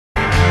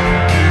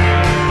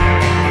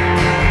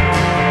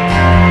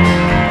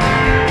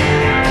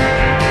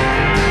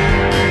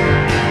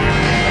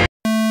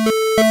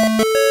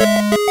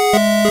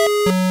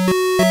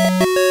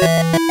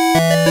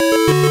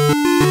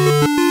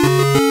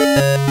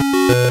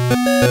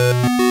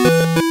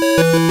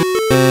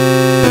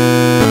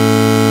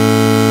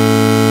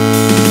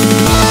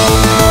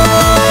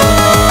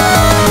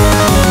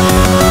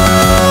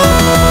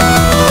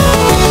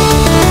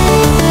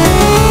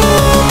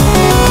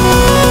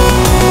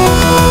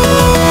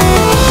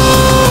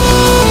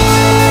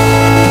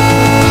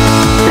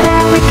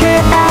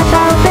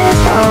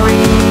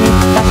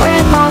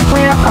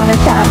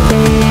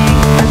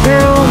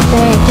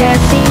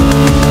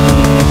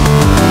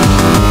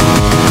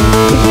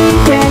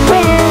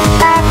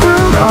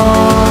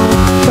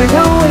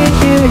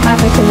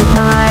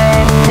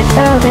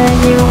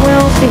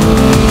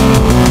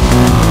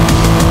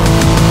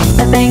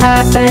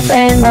Best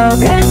and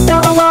Logan's still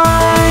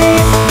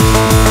alive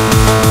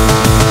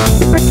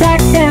to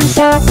protect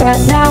himself, but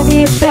now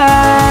he's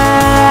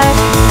back.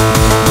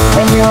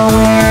 When you're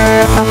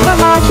aware of how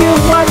much you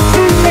want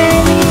too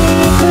many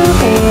to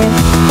be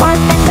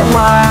once in a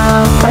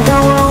while, but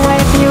don't know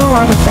if you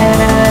are the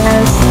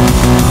best.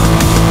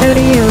 Who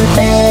do you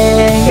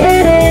think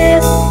it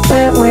is?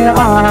 But where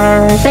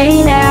are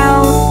they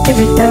now? If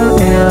you don't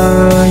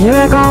know,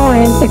 you're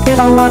going to get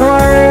a lot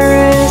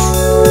worse.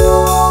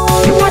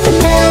 You want to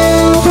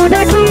know who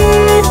the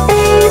kid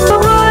is, but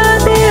what are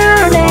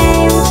their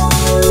names?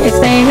 His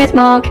name is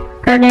Monk,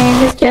 her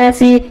name is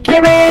Jessie.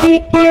 Get ready,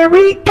 here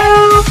we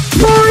go.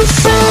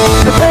 Morrison,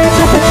 the first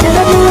episode in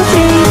the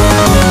movie.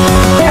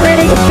 Get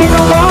ready, it's been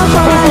a long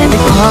time.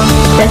 It's Monk,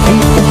 Jessie,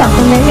 the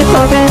something name is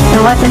Logan.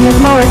 The last name is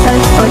Morrison,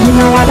 but you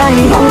know what I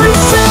mean.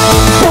 Morrison,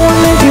 so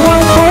if you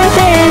want for a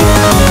thing,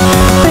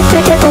 let's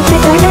take it, we'll take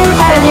it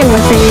out and you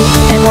will see.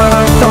 And what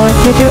I'm going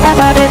to do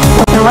about it.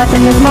 The last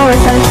name is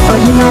Morrison, but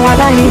you know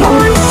what I mean.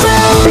 Morrison,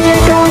 so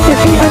you're going to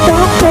be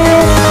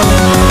adopted.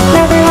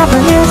 Now they have a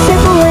new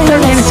sibling. Their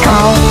name is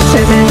Carl.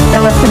 Susan, the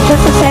lesson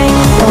just the same.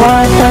 So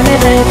what time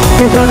is it?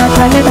 You're gonna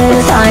time it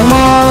is. I'm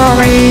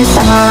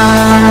Morrison.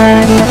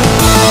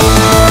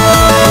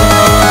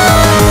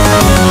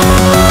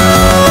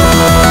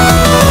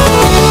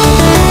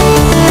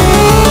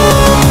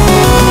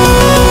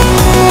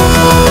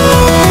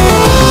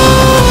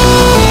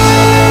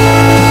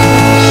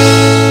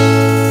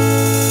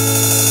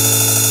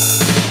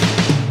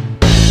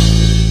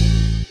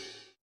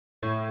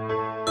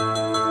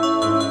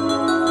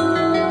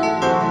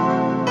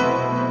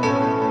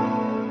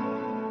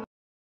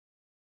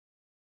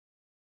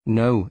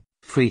 No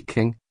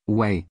freaking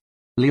way.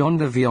 Leon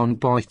the Beyond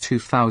Boy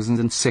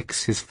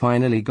 2006 is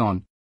finally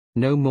gone.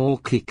 No more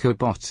Kiko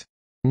bot.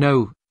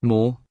 No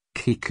more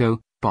Kiko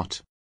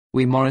bot.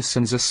 We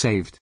Morrisons are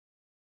saved.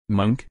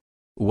 Monk?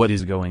 What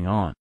is going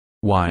on?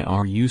 Why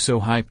are you so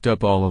hyped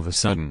up all of a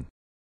sudden?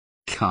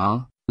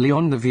 Carl,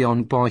 Leon the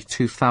Beyond Boy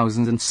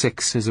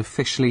 2006 is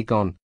officially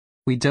gone.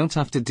 We don't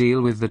have to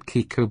deal with that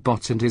Kiko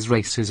bot and his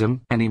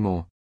racism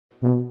anymore.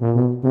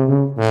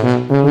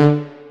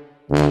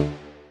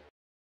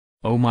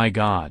 Oh my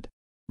god.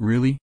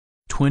 Really?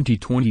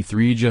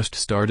 2023 just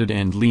started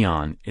and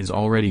Leon is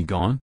already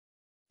gone?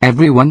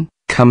 Everyone,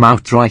 come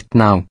out right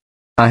now.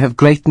 I have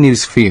great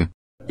news for you.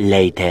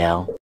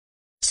 Later.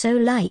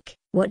 So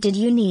what did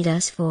you need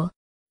us for?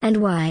 And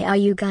why are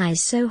you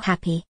guys so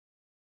happy?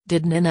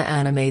 Did Nina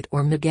Animate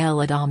or Miguel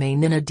Adame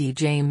Nina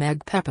DJ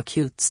Meg Peppa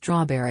Cute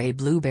Strawberry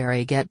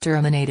Blueberry get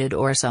terminated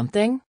or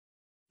something?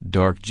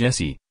 Dark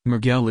Jessie,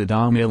 Miguel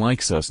Adame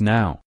likes us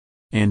now.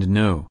 And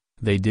no,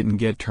 they didn't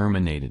get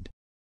terminated.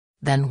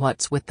 Then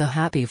what's with the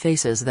happy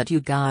faces that you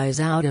guys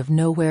out of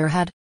nowhere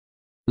had?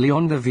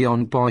 Leon the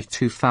Beyond Boy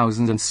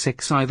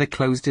 2006 either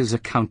closed his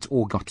account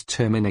or got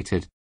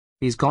terminated.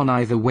 He's gone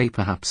either way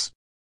perhaps.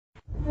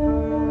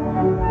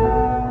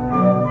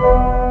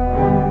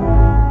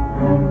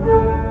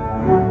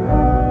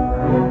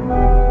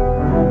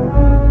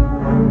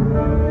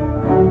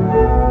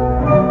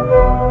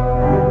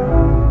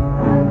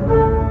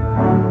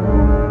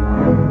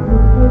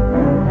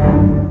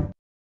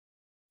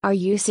 Are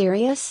you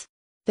serious?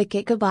 The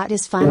Kikobot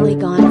is finally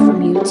gone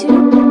from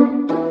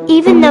YouTube?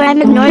 Even though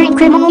I'm ignoring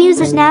criminal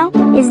users now,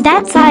 is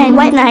that Cyan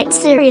White Knight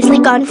seriously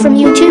gone from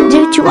YouTube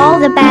due to all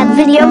the bad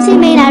videos he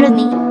made out of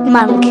me,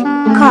 Monk,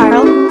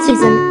 Carl,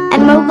 Susan,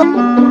 and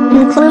Mogul,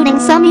 including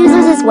some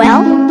users as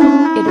well?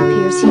 It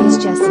appears he is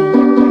Jessie.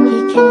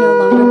 He can no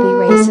longer be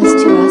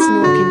racist to us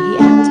nor can he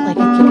act like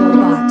a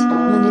Kikobot,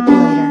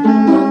 manipulator,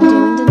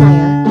 wrongdoing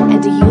denier,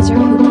 and a user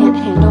who can't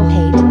handle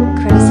hate,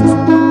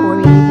 criticism, or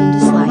even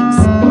dislikes.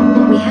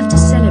 We have to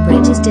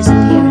celebrate his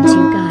disappearance,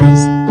 you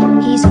guys.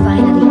 He's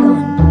finally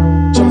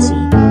gone. Jessie,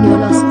 your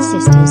lost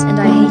sisters and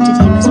I hated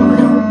him as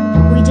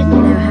well. We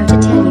didn't know how to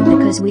tell you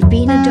because we'd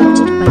been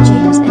adopted by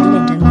James and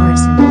Linda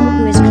Morrison,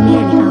 who is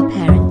clearly our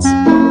parents.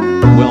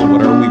 Well,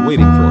 what are we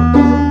waiting for?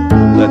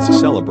 Let's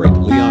celebrate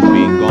Leon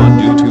being gone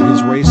due to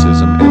his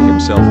racism and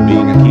himself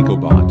being a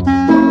Kikobot.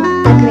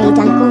 Agreed,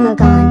 Uncle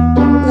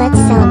Logan. Let's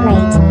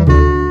celebrate.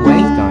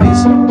 Wait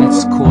guys,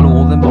 let's call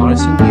all the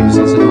Morrison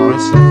users and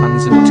Morrison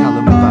fans and tell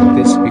them about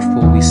this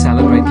before we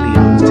celebrate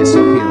Leon's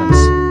disappearance.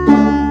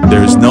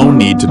 There's no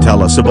need to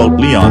tell us about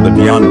Leon the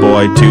Beyond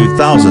Boy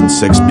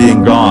 2006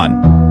 being gone.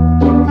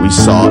 We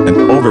saw and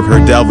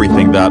overheard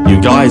everything that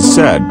you guys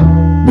said.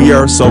 We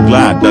are so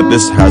glad that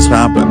this has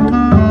happened.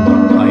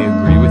 I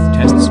agree with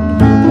Test's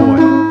Blue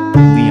Boy.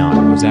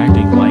 Leon was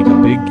acting like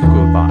a big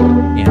Kikobot,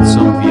 and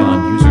some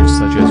Beyond users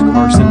such as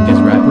Carson Diz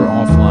Rapper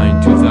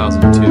Offline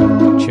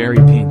 2002, Cherry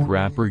Pink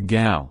Rapper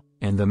Gal,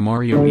 and the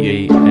Mario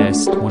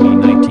EAS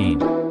 2019.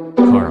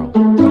 Carl,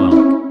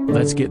 Monk,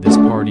 let's get this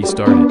party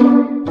started.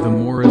 The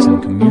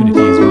Morrison community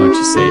is much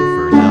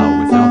safer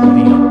now without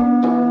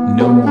Leon.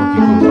 No more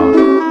Kikobot.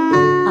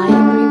 I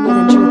agree with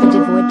Enter the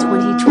Devoid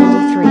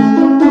 2023.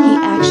 He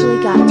actually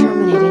got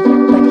terminated,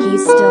 but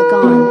he's still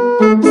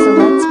gone. So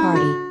let's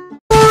party.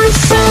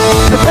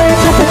 The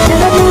first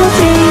episode of the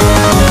movie.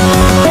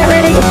 Get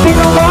ready, it's been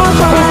a long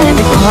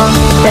time.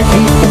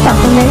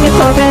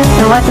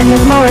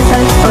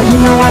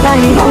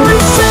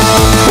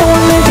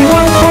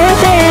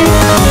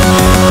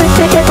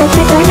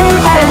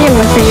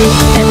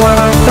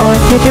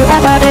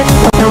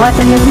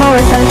 last name is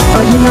Morrison,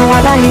 oh you know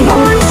what I mean.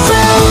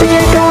 So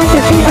you're going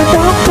to be a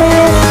doctor.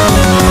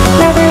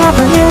 Never have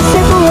a new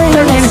simple way.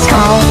 Your name is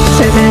Carl,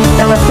 Susan,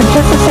 the listen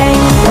just the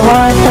same.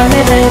 What time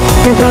it is,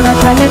 you're gonna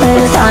tell me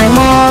this, I'm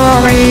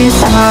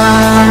Morrison.